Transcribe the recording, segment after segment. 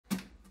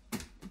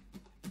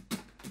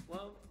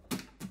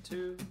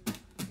two,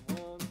 1,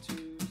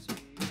 2, 3.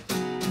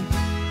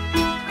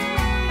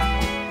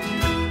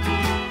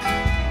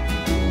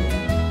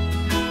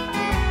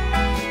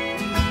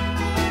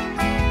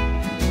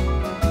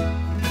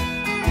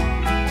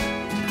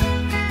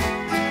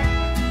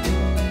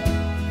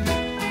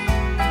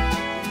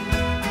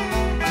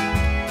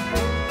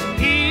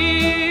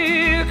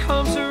 Here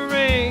comes the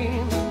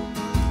rain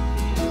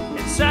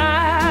and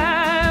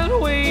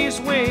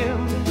sideways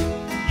wind.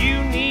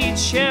 You need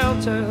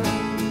shelter.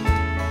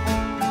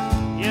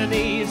 You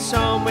need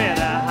somewhere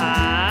to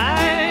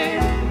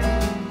hide.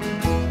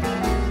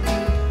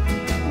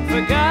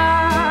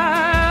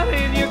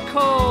 Forgotten your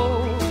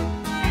coat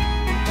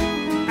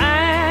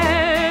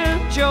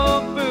and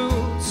your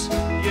boots.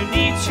 You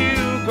need to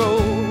go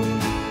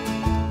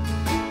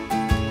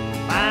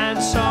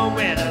find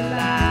somewhere to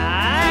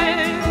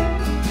lie.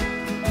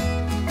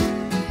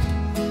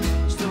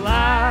 Still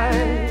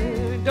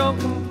I don't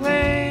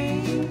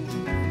complain.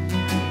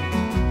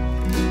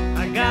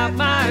 I got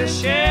my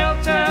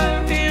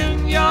shelter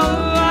in your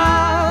arms.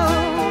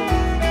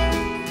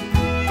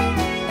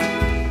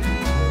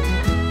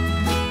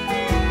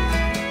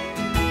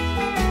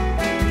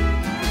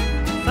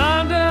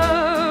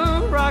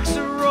 Thunder rocks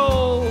the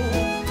road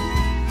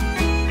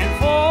and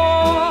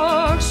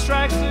fork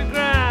strikes the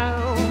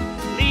ground,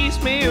 leaves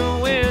me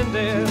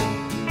winded.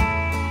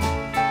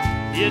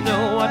 You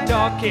know what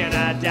dog can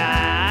I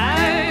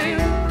die?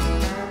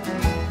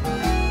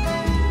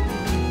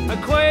 A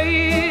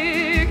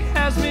quake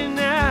has me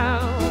now.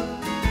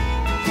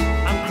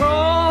 I'm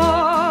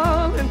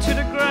crawling to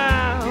the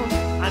ground.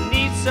 I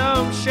need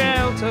some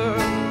shelter.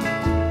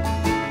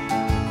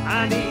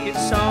 I need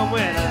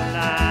somewhere to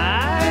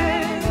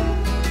lie.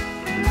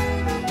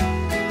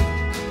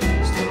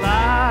 Still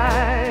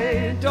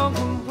I don't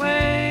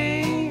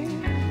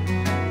complain.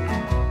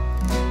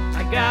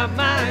 I got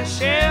my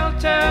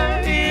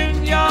shelter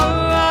in your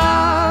arms.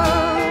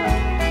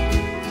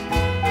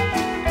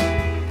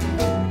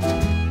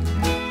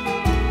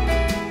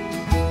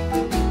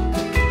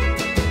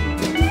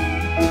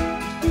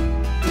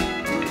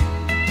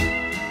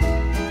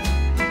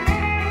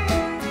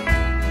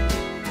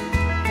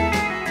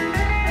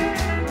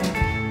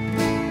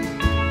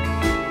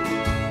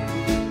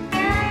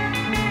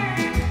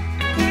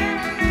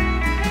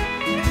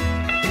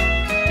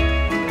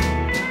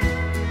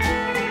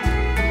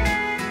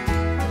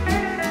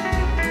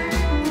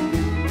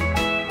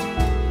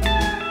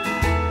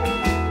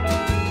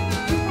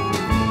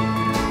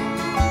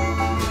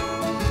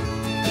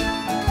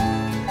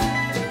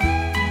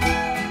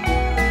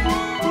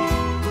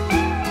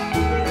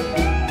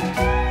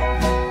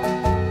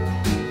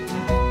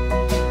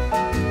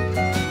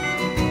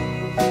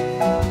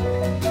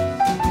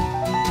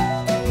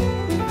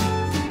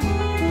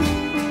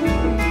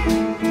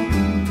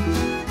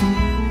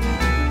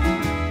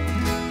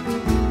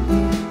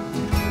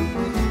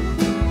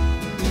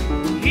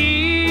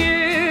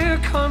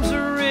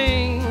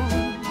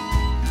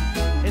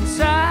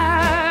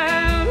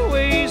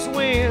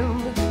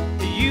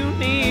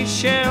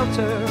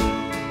 Shelter,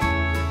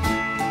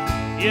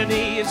 you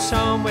need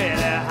somewhere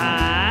to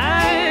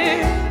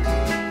hide.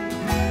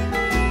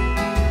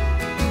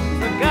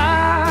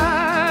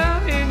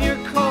 Forgotten your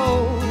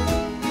coat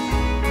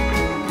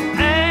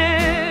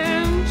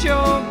and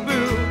your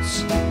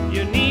boots.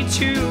 You need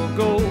to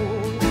go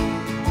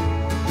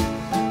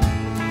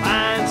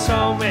find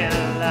somewhere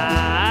to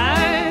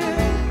lie.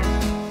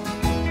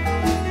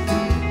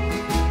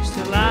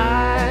 Still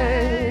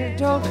I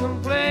don't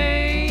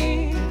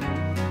complain.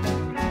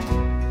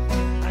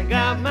 I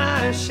got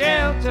my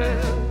shelter.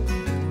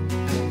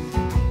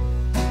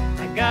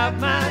 I got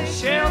my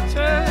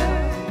shelter.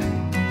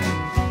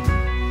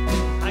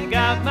 I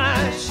got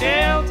my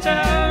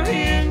shelter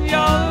in your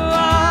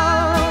arms.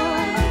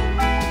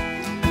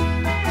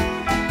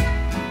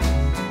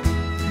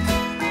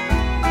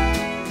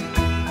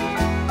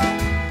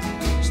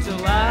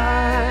 Still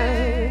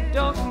I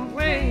don't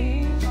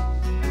complain.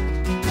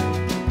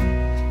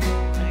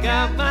 I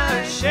got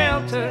my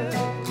shelter.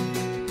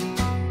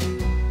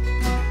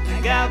 I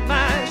got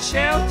my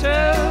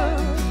shelter.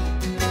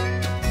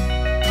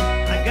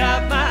 I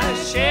got my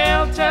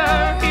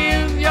shelter.